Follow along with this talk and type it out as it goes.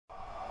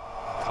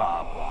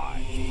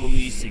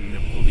facing the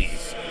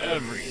police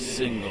every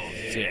single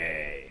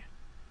day.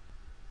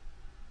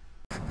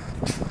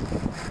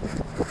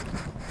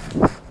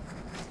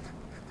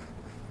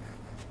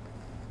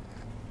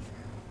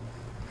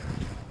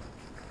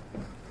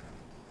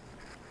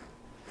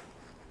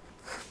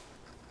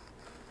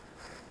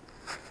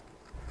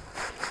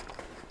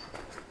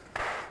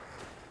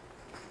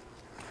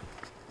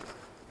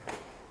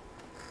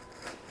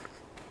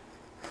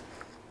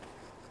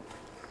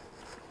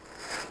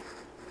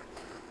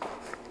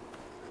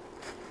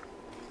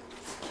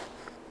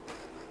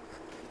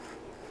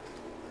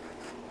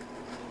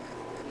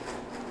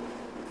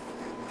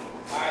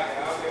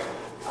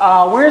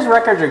 Where's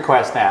records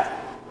request at?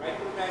 Right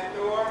through that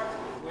door,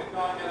 with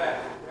on your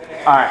left. Right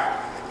ahead. All right.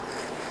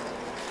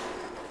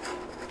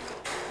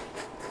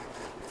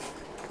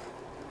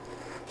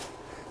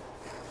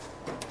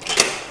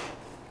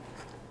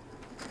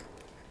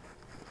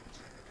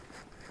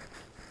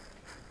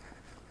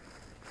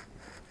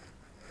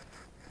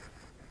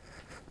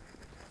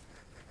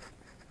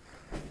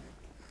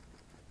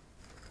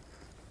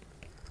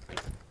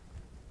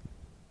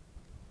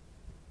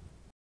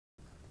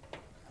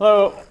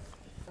 Hello.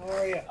 How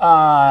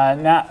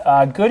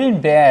are you? Good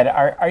and bad.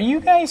 Are you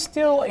guys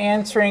still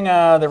answering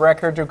the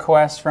records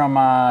requests from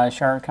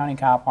Charlotte County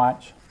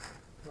Copwatch?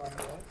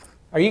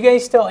 Are you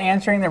guys still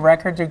answering the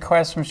records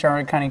requests from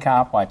Charlotte County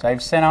Copwatch?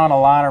 I've sent out a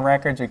lot of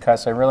records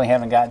requests. I really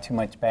haven't gotten too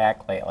much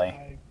back lately.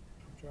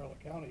 From Charlotte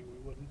County, we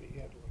wouldn't be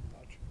handling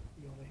much.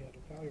 We only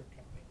handle Collier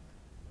County.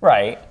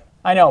 Right.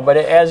 I know, but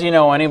as you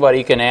know,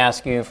 anybody can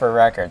ask you for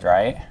records,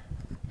 right?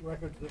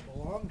 Records that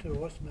belong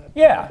to us, not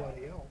Yeah.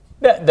 somebody else.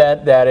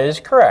 That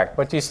is correct,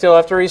 but you still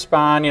have to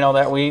respond. You know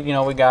that we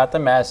got the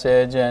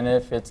message, and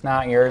if it's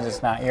not yours,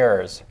 it's not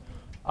yours.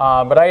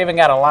 But I haven't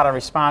got a lot of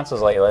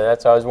responses lately.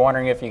 That's why I was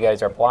wondering if you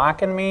guys are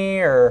blocking me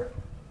or.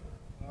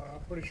 I'm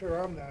pretty sure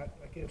I'm not.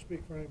 I can't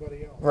speak for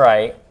anybody else.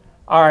 Right.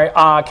 All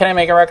right. Can I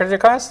make a records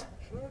request?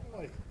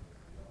 Certainly.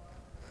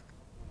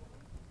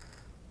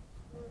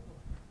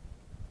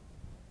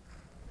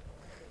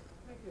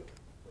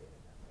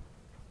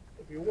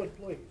 If you would,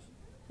 please.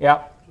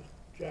 Yep. Just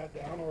jot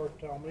down or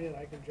tell me and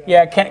I can jot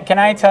Yeah. down. Can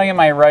I tell you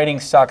my writing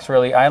sucks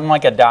really? I'm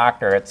like a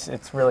doctor.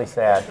 It's really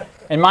sad.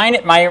 And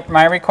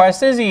my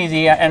request is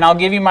easy, and I'll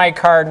give you my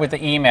card with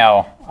the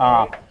email.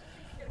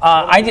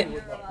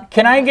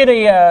 Can I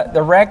get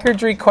the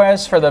records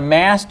request for the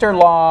master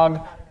log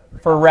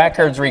for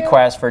records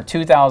request for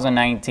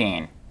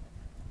 2019?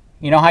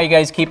 You know how you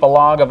guys keep a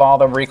log of all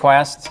the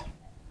requests?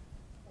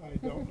 I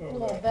don't know A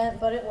little that. bent,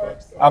 but it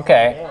works.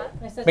 Okay.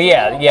 But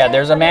yeah,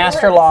 there's a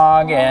master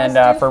log,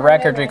 and for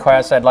records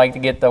requests, I'd like to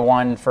get the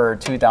one for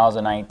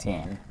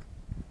 2019.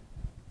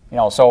 You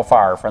know, so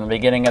far, from the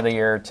beginning of the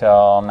year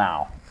till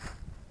now.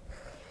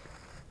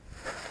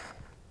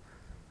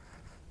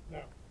 No.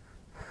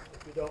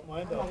 If you don't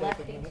mind, I'm I'll a take a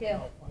lefty, minute too. and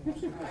I'll find a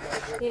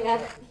supervisor Yeah.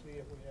 to see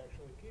if we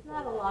actually keep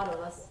Not a it. lot of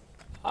us.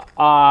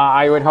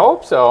 I would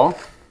hope so.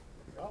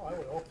 Well, I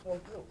would hope so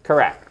too.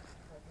 Correct.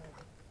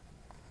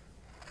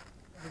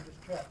 Let me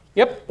just check.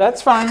 Yep,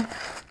 that's fine.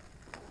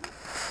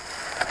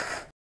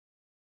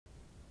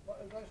 Well,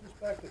 as I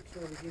suspected, sir,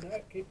 we do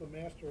not keep a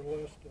master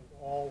list of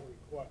all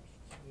requests.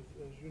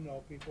 As you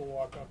know, people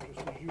walk up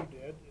just as you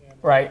did, and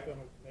Right. we're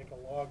going to make a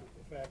log of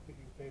the fact that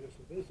you paid us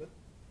a visit.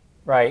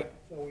 Right.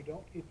 So we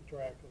don't keep a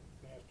track of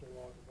master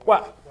log of all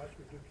Well- requests.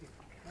 We do keep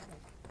a count,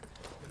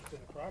 just an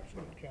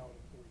approximate count of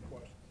the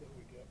requests that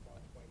we get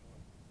month by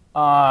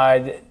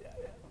month.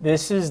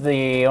 This is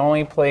the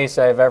only place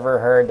I've ever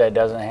heard that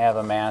doesn't have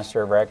a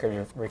master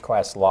record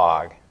request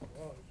log.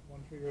 Well, there's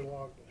one for your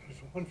log,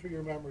 there's one for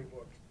your memory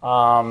books.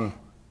 Um,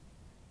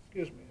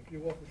 Excuse me, if you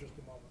will for just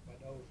a moment, my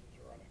nose is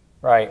running.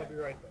 right. I'll be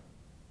right back.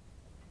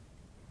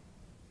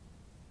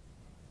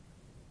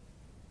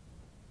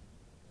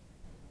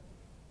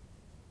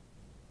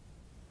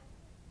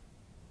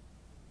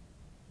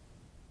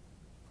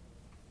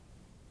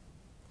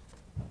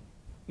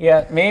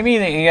 Yeah, maybe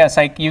yes,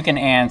 you can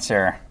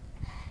answer.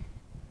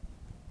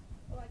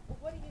 Like,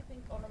 what do you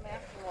think on a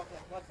master log,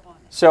 like what's on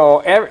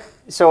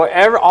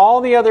it?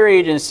 All the other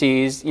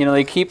agencies, you know,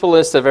 they keep a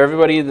list of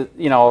everybody, that,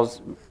 you know,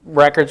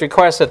 records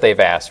requests that they've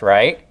asked,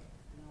 right?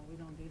 No, we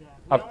don't do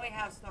that. We only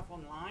have stuff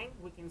online.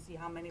 We can see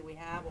how many we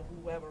have or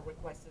whoever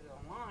requested it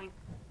online.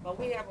 But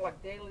we have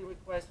like daily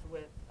requests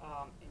with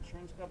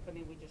insurance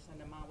company. We just send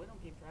them out. We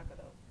don't keep track of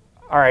those.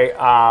 All right.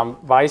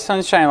 By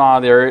sunshine law,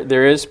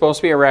 there is supposed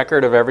to be a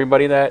record of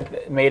everybody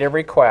that made a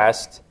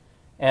request,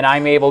 and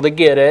I'm able to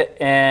get it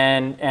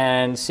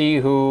and see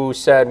who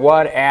said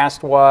what,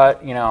 asked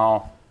what, you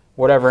know,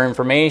 whatever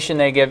information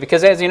they give,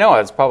 because as you know,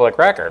 it's public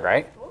record,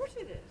 right? Of course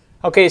it is.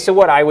 Okay, so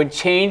what, I would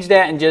change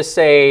that and just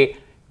say,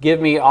 give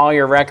me all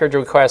your record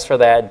requests for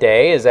that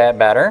day. Is that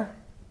better?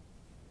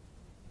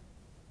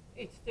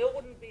 It still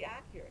wouldn't be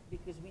accurate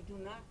because we do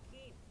not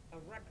keep a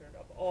record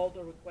of all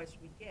the requests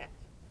we get.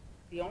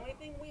 The only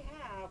thing we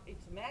have,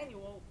 it's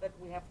manual that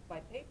we have by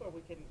paper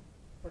we can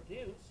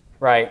produce.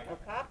 Right. Or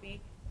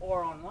copy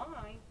or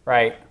online.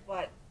 Right.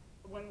 But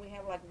when we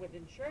have like with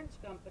insurance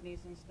companies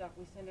and stuff,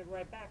 we send it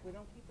right back. We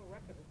don't keep a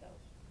record of those.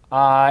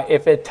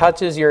 If it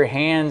touches your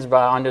hands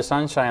under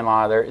sunshine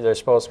law, there's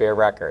supposed to be a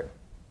record.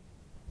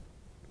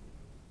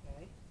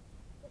 Okay.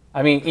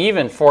 I mean,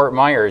 even Fort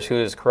Myers,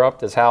 who's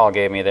corrupt as hell,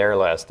 gave me their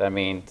list. I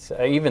mean,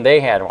 even they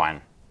had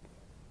one.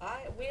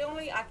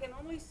 I can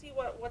only see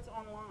what's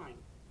online.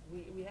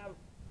 We have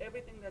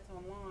everything that's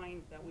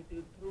online that we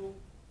do through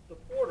the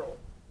portal.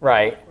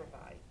 Right. That we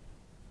provide.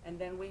 And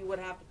then we would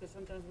have to, because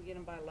sometimes we get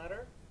them by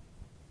letter,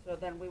 so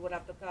then we would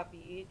have to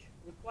copy each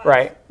request.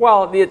 Right.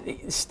 Well,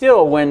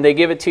 still, when they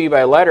give it to you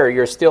by letter,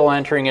 you're still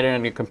entering it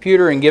in your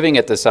computer and giving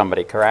it to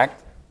somebody,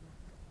 correct?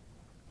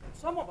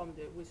 Some of them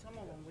do. Some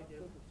of them we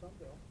do.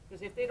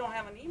 Because if they don't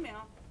have an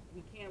email,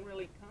 we can't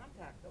really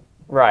contact them.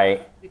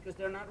 Right. Because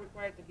they're not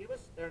required to give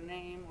us their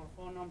name or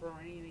phone number or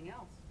anything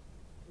else.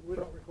 We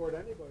don't record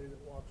anybody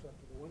that walks up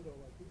to the window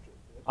like you just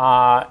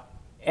did.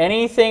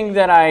 Anything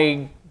that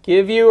I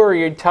give you or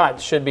you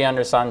touch should be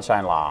under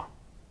sunshine law.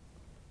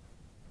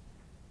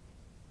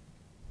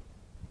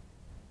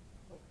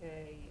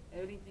 Okay,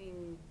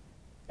 everything.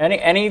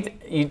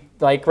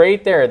 Like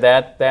right there,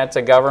 that's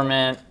a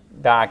government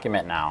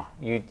document now.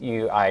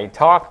 I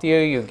talked to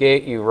you,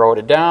 you wrote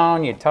it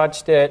down, you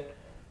touched it.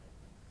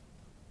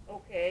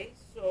 Okay,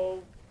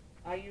 so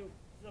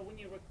when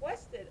you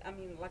requested, I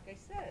mean, like I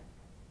said,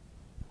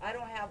 I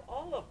don't have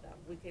all of them.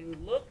 We can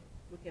look,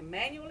 we can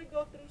manually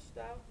go through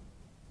stuff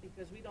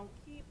because we don't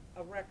keep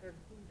a record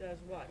who does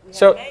what. We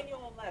have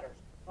manual letters,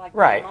 like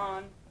right.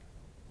 on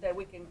that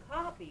we can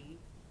copy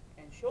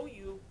and show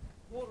you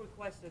who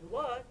requested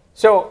what.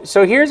 So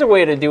here's a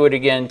way to do it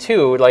again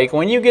too. Like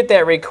when you get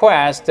that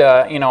request,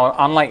 you know,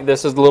 unlike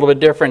this is a little bit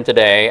different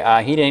today.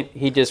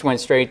 He just went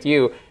straight to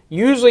you.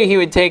 Usually he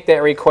would take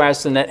that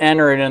request and then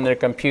enter it in the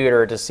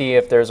computer to see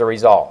if there's a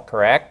result.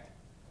 Correct?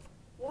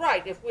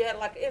 Right. If we had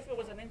if it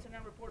was an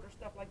internet report or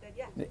stuff like that,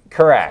 yeah.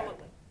 Correct.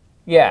 Absolutely.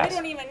 Yes. We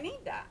don't even need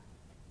that.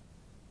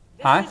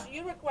 This is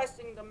you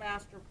requesting the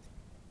master.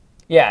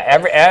 Yeah.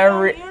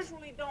 Every. We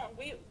usually don't.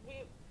 We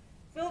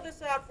fill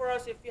this out for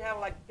us if you have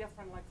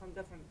different from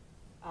different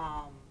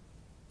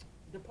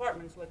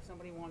departments. Like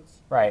somebody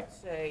wants, right.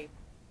 say,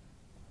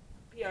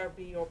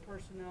 PRB or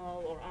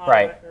personnel or our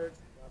right. records,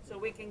 so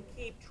we can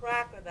keep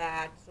track of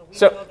that. So we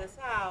fill this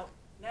out,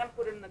 then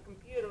put it in the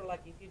computer.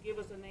 Like if you give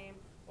us a name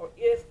or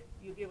if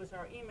you give us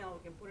our email,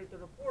 we can put it to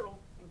the portal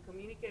and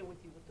communicate with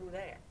you through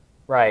there.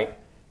 Right.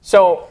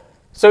 So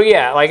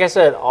yeah, like I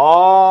said,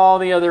 all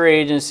the other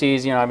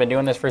agencies, you know, I've been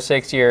doing this for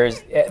 6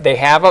 years. They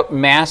have a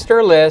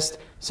master list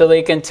so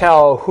they can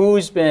tell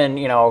who's been,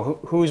 you know,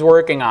 who's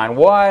working on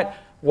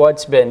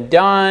what's been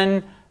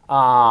done.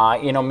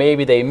 You know,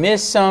 maybe they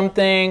missed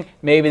something.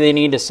 Maybe they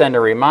need to send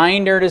a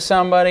reminder to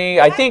somebody.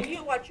 I think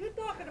what you're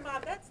talking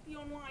about, that's the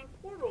online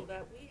portal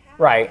that we have.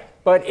 Right.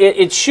 But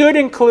it should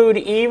include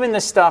even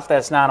the stuff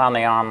that's not on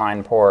the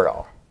online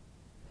portal.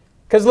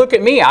 Because look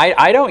at me,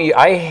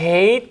 I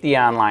hate the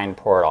online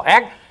portal.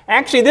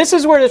 Actually, this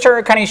is where the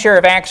Charlotte County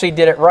Sheriff actually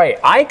did it right.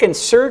 I can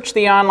search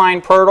the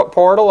online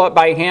portal up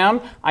by him.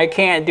 I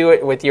can't do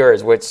it with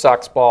yours, which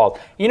sucks balls.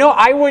 You know,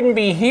 I wouldn't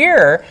be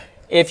here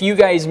if you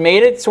guys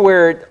made it to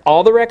where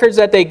all the records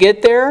that they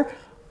get there,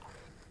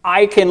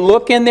 I can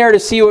look in there to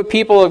see what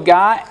people have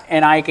got,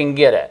 and I can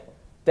get it.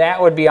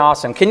 That would be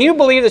awesome. Can you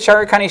believe the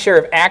Charlotte County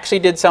Sheriff actually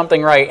did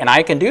something right, and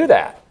I can do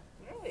that?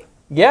 Really?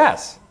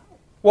 Yes.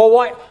 Well,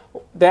 what?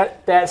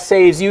 That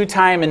saves you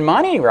time and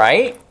money,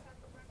 right?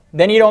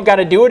 Then you don't got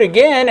to do it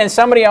again, and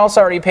somebody else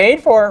already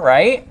paid for it,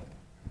 right?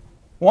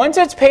 Once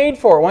it's paid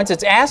for, once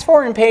it's asked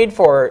for and paid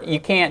for, you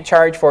can't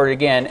charge for it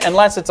again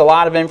unless it's a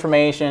lot of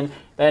information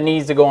that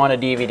needs to go on a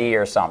DVD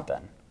or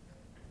something.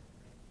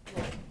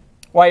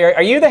 Why,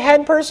 are you the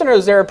head person, or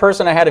is there a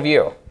person ahead of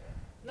you?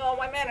 No,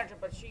 my manager,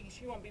 but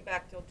she won't be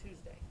back till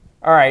Tuesday.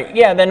 All right,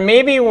 yeah, then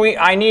maybe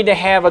I need to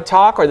have a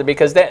talk with her,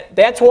 because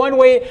that's one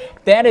way.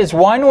 That is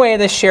one way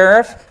the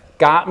sheriff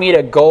got me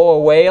to go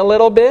away a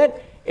little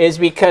bit, is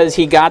because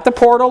he got the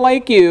portal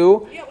like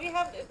you. Yeah, we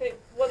have.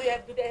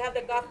 Do they have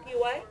the Golf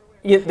Keyway?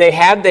 Yeah, they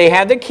had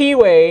the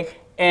keyway,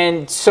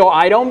 and so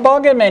I don't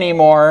bug him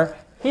anymore.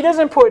 He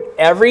doesn't put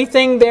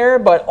everything there,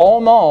 but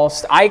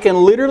almost. I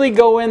can literally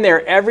go in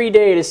there every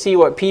day to see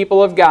what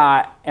people have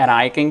got, and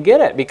I can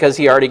get it because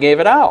he already gave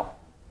it out.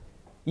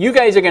 You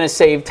guys are going to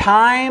save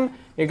time.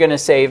 You're going to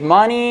save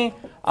money.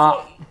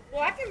 Well,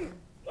 I can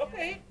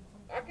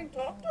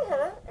talk to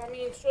her. I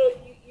mean, so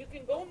you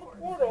can go in the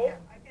portal,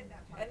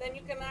 and then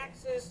you can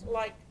access,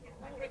 like,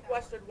 who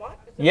requested what?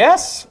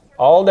 Yes,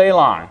 all day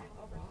long.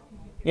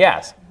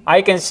 Yes.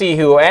 I can see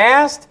who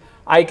asked.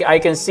 I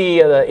can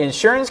see the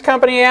insurance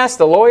company asked,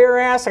 the lawyer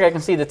asked, I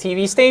can see the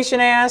TV station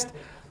asked,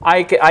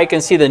 I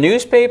can see the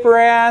newspaper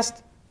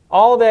asked,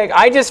 all that.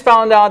 I just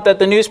found out that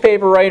the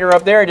newspaper writer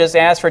up there just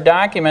asked for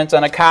documents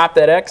on a cop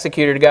that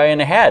executed a guy in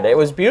the head. It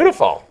was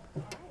beautiful.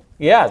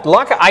 Yeah,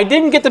 I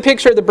didn't get the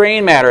picture of the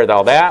brain matter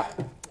though.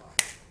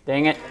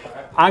 Dang it.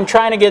 I'm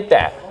trying to get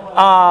that.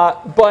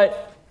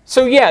 But,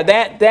 so yeah,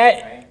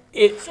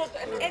 So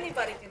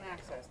anybody can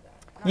access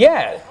that.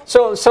 Yeah,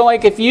 so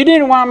like if you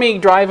didn't want me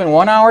driving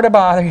 1 hour to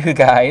bother you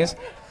guys,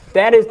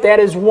 that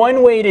is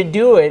one way to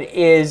do it.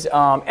 Is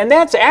and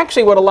that's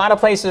actually what a lot of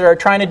places are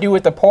trying to do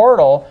with the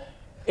portal.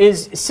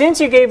 Is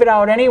since you gave it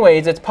out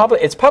anyways, it's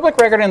public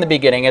record in the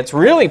beginning. It's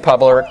really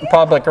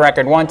public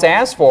record once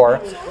asked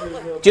for.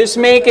 Just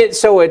make it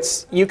so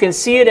you can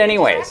see it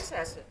anyways.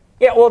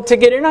 Yeah, well, to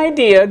get an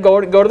idea,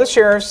 go to the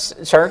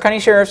Charlotte County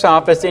Sheriff's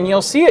Office, and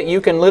you'll see it. You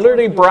can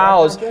literally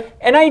browse.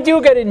 And I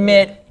do got to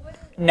admit,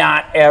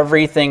 not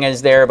everything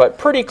is there, but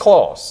pretty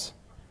close.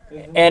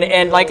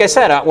 And like I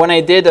said, when I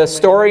did a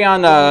story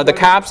on the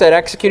cops that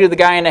executed the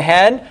guy in the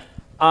head,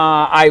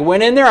 I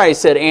went in there. I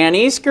said, Ann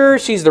Easker,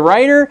 she's the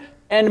writer.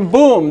 And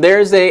boom,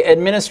 there's the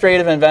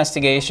administrative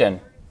investigation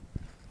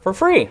for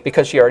free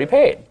because she already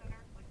paid.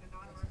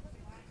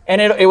 And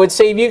it would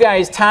save you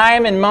guys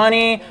time and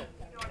money.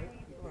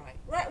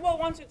 Right. Well,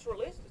 once it's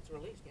released, it's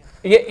released.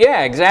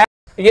 Yeah, exactly.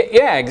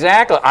 Yeah,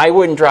 exactly. I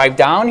wouldn't drive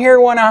down here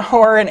 1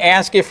 hour and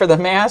ask you for the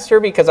master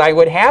because I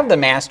would have the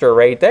master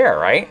right there,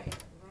 right?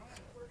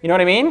 You know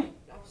what I mean?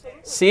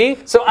 Absolutely. See?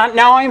 So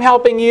now I'm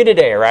helping you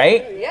today,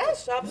 right?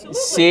 Yes, absolutely.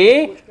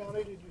 See? Which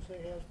county did you say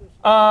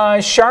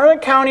has this?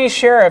 Charlotte County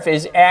Sheriff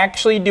is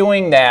actually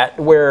doing that,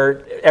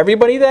 where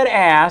everybody that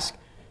asks,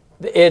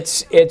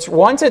 it's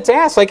once it's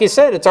asked, like you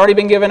said, it's already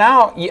been given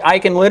out. I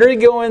can literally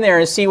go in there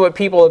and see what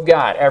people have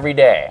got every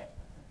day.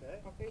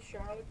 Okay,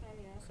 Charlotte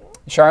County SO.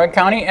 Charlotte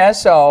County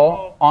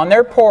SO on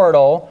their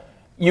portal.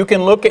 You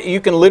can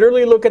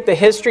literally look at the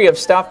history of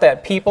stuff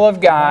that people have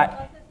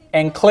got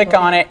and click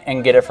on it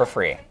and get it for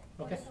free.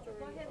 Okay.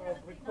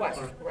 Requests,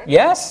 correct?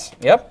 Yes.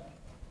 Yep.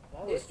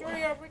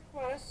 History of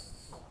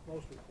requests.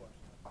 Most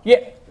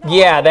requests.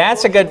 Yeah,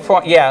 that's a good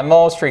point. Yeah,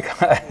 most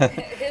requests.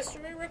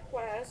 History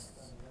requests.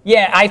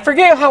 Yeah, I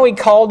forget how he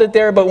called it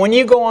there, but when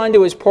you go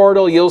onto his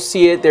portal, you'll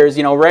see it. There's,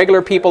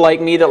 regular people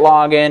like me that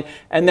log in,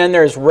 and then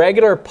there's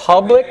regular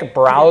public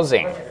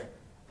browsing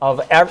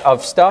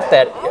of stuff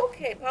that.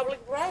 Okay,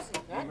 public browsing.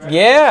 Gotcha.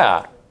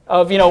 Yeah,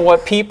 of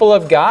what people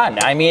have gotten.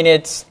 I mean,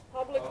 it's.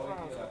 Public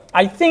browsing.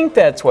 I think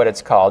that's what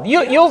it's called.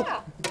 You'll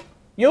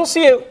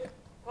see it.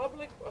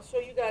 Public. So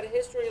you got a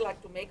history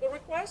like to make a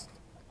request,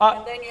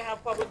 and then you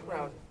have public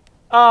browsing.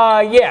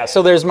 Yeah,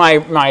 so there's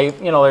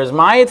there's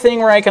my thing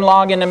where I can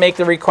log in to make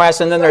the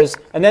request, and then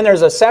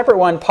there's a separate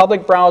one,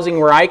 public browsing,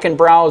 where I can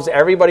browse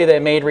everybody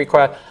that made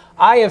requests.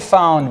 I have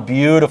found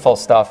beautiful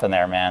stuff in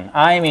there, man.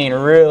 I mean,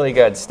 really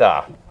good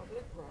stuff.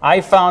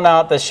 I found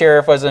out the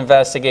sheriff was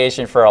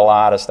investigation for a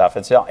lot of stuff.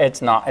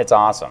 It's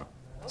awesome.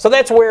 So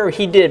that's where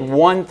he did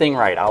one thing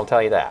right. I'll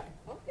tell you that.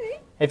 Okay.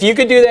 If you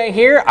could do that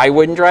here, I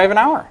wouldn't drive an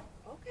hour.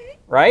 Okay.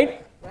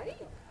 Right? Right.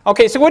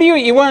 Okay. So what do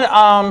you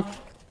want?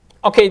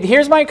 Okay,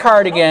 here's my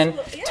card again.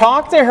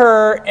 Talk to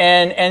her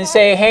and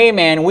say, hey,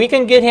 man, we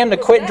can get him to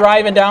quit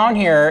driving down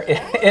here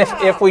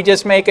if we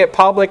just make it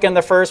public in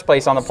the first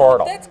place on the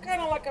portal. That's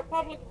kind of like a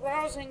public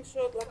browsing,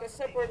 so like a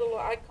separate little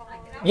icon.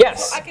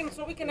 Yes.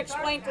 So we can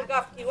explain to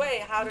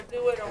GovQA how to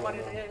do it or what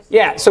it is.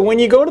 Yeah. So when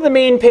you go to the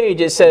main page,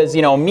 it says,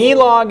 me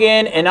log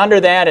in, and under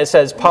that it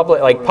says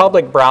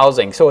public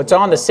browsing. So it's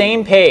on the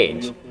same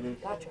page.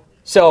 Gotcha.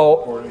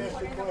 So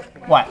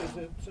what? Is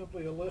it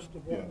simply a list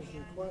of what was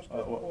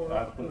requested, or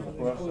does it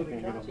include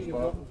a copy of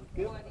what was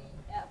given?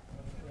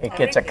 It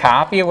gets a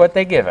copy of what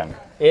they're given.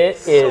 It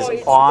is So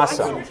it's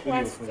awesome. what's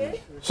requested,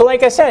 So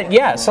like I said,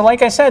 yeah. So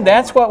like I said,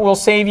 that's what will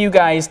save you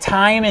guys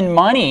time and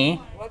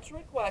money. what's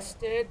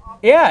requested.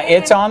 Yeah,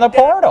 it's on the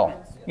portal.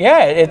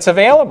 Yeah, it's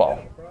available.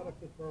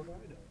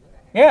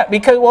 Yeah,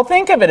 because, well,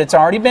 think of it. It's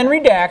already been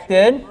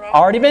redacted,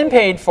 already been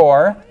paid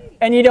for,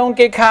 and you don't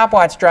get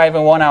Copwatch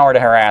driving 1 hour to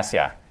harass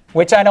you,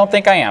 which I don't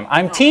think I am.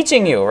 I'm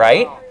teaching you,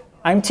 right?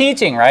 I'm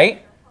teaching,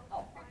 right?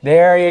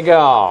 There you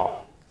go.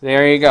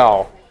 There you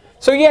go.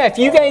 So, yeah, if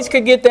you guys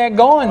could get that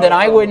going, then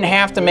I wouldn't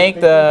have to make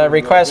the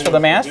request for the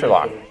master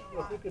log.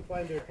 If we could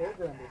find their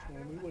programmer's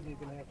name, we wouldn't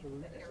even have to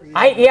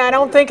I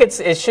don't think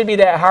it should be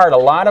that hard. A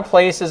lot of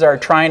places are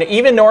trying to,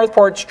 even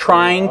Northport's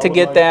trying to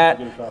get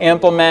that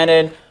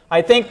implemented.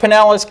 I think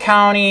Pinellas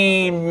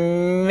County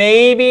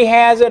maybe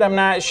has it, I'm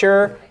not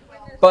sure.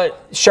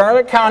 But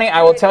Charlotte County,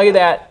 I will tell you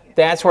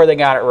that's where they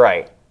got it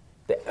right.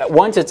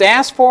 Once it's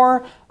asked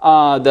for,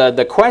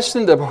 the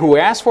question, who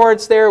asked for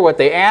it's there, what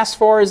they asked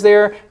for is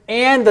there,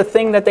 and the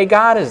thing that they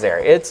got is there.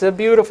 It's a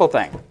beautiful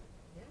thing.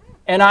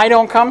 And I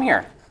don't come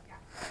here.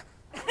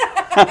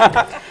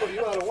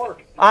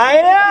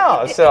 I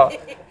know. So,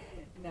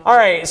 all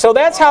right. So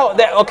that's how.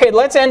 Okay.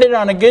 Let's end it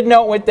on a good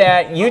note with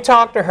that. You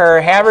talk to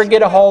her. Have her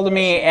get a hold of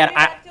me, and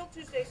Till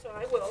Tuesday, so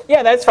I will.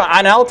 yeah, that's fine.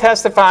 And I'll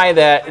testify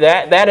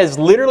that is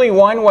literally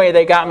one way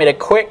they got me to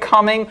quit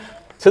coming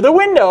to the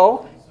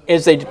window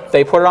is they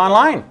put it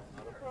online.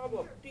 No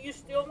problem. Do you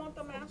still want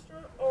the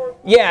master or?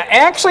 Yeah,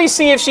 actually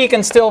see if she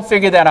can still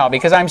figure that out,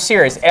 because I'm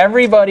serious.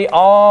 Everybody,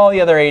 all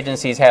the other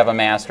agencies have a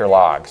master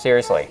log.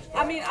 Seriously.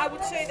 I mean, I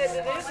would say that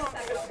it is on the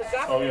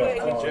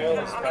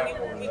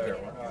GovQA. We could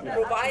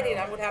provide it.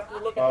 I would have to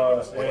look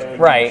at the report.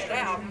 Right.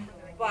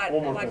 But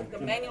like the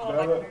manual,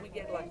 like when we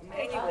get like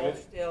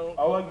manuals still.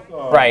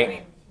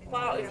 Right.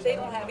 If they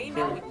don't have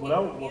email, we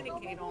can't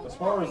communicate on. As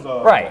far as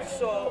Right.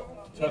 So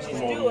you just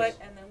do it,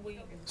 and then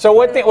we. So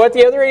what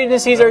the other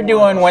agencies are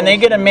doing when they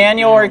get a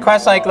manual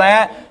request like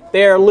that,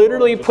 they are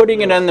literally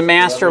putting it in the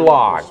master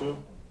log.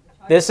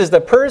 This is the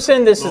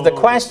person, this is the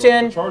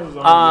question,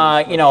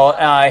 you know,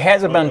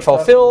 has it been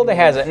fulfilled,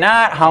 has it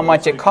not, how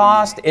much it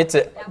cost.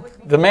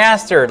 The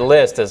master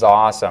list is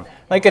awesome.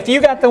 Like if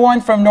you got the one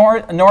from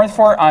North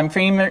Fort,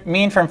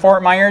 from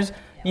Fort Myers,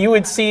 you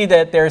would see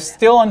that they're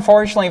still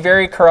unfortunately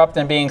very corrupt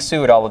and being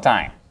sued all the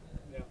time.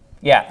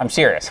 Yeah, I'm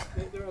serious.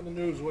 They're on the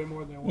news way more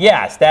than they want.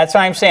 Yes, that's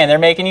what I'm saying. They're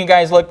making you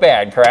guys look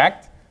bad,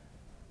 correct?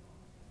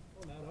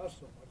 Well, not us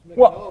so much.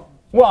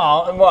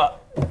 Well,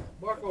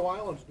 Marco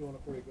Island's doing a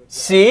pretty good job.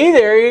 see,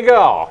 there you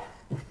go.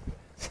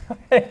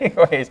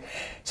 Anyways,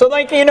 so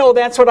like, you know,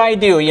 that's what I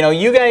do. You know,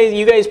 you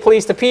guys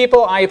police the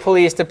people, I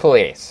police the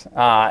police.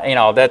 You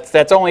know,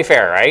 that's only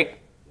fair, right?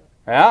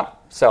 Yeah.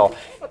 So,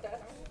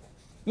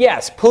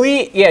 yes,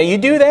 police. Yeah, you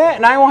do that,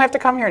 and I won't have to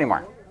come here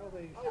anymore.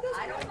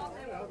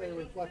 How they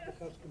reflect the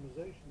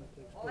customization that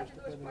takes place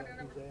depending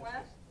on who's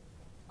asking.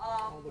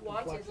 All the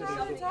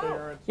complexities of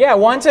parents. Yeah,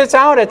 once it's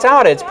out, it's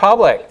out. It's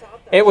public.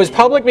 It was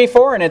public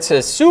before, and it's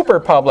a super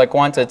public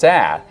once it's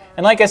out.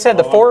 And like I said,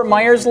 the Fort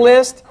Myers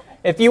list,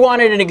 if you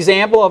wanted an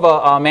example of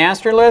a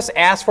master list,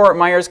 ask Fort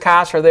Myers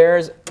costs for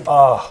theirs.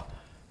 Oh,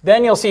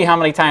 then you'll see how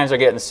many times they're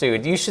getting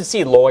sued. You should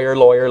see lawyer.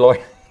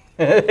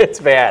 It's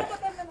bad.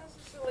 But that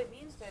necessarily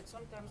means that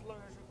sometimes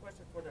lawyers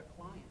request it for their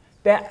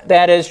clients.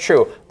 That is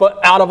true.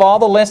 But out of all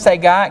the lists I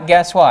got,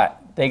 guess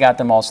what? They got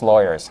the most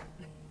lawyers.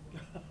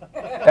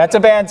 That's a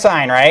bad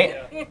sign,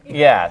 right?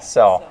 Yeah,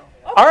 so.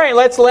 All right,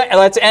 let's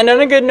end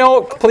on a good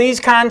note. Please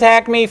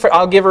contact me.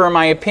 I'll give her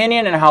my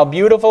opinion and how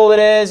beautiful it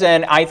is.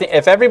 And I think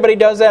if everybody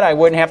does that, I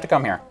wouldn't have to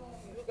come here.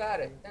 You got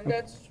it. And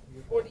that's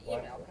for the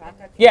email.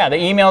 Contact. Yeah, the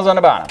email's on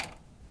the bottom.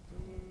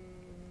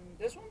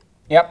 This one?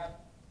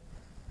 Yep.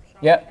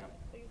 Yep.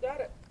 You got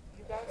it.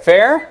 You got it.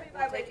 Fair?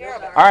 We'll take care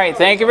of it. All right,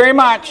 thank you very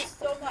much.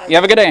 You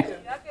have a good day.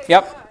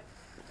 Yep.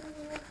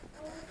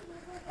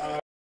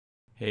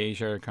 Hey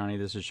Charlotte County,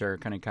 this is Charlotte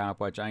County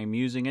Copwatch. I am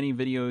using any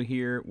video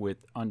here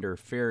under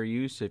fair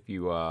use if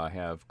you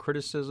have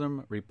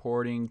criticism,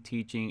 reporting,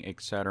 teaching,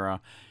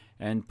 etc.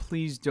 And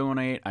please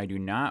donate. I do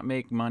not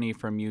make money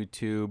from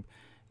YouTube,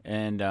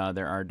 and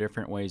there are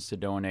different ways to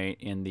donate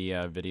in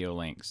the video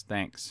links.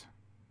 Thanks.